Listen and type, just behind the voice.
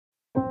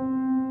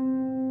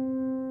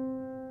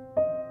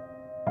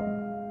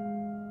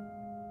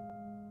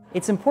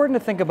It's important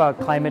to think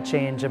about climate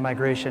change and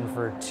migration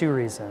for two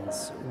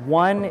reasons.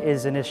 One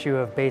is an issue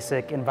of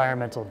basic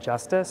environmental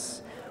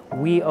justice.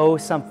 We owe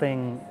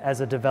something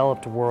as a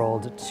developed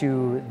world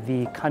to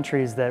the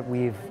countries that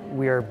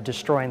we are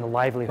destroying the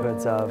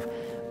livelihoods of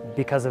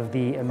because of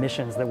the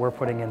emissions that we're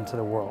putting into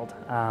the world.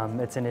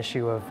 It's an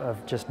issue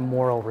of just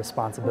moral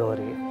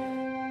responsibility.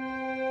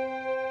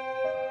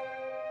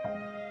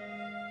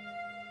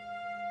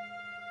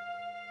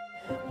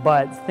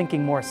 But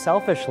thinking more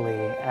selfishly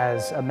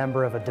as a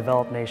member of a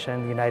developed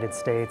nation, the United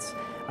States,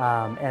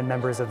 and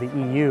members of the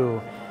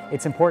EU,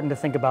 it's important to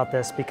think about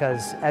this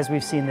because as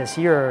we've seen this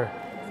year,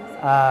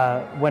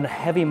 when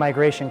heavy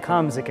migration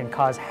comes, it can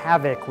cause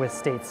havoc with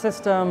state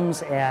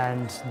systems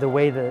and the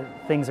way that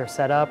things are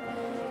set up.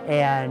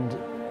 And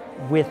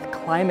with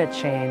climate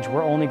change,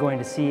 we're only going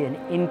to see an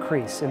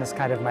increase in this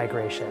kind of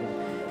migration.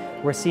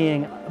 We're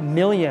seeing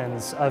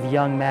millions of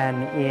young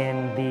men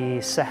in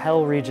the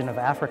Sahel region of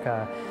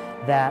Africa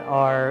that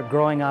are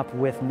growing up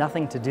with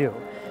nothing to do.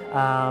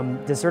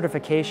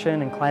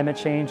 Desertification and climate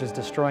change is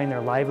destroying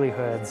their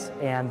livelihoods,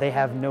 and they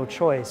have no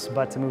choice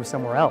but to move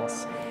somewhere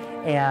else.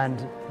 And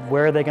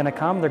where are they going to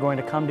come? They're going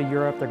to come to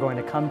Europe, they're going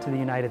to come to the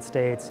United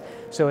States.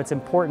 So it's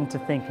important to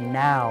think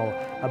now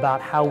about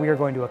how we are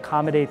going to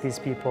accommodate these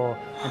people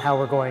and how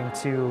we're going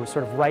to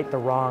sort of right the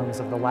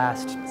wrongs of the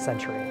last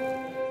century.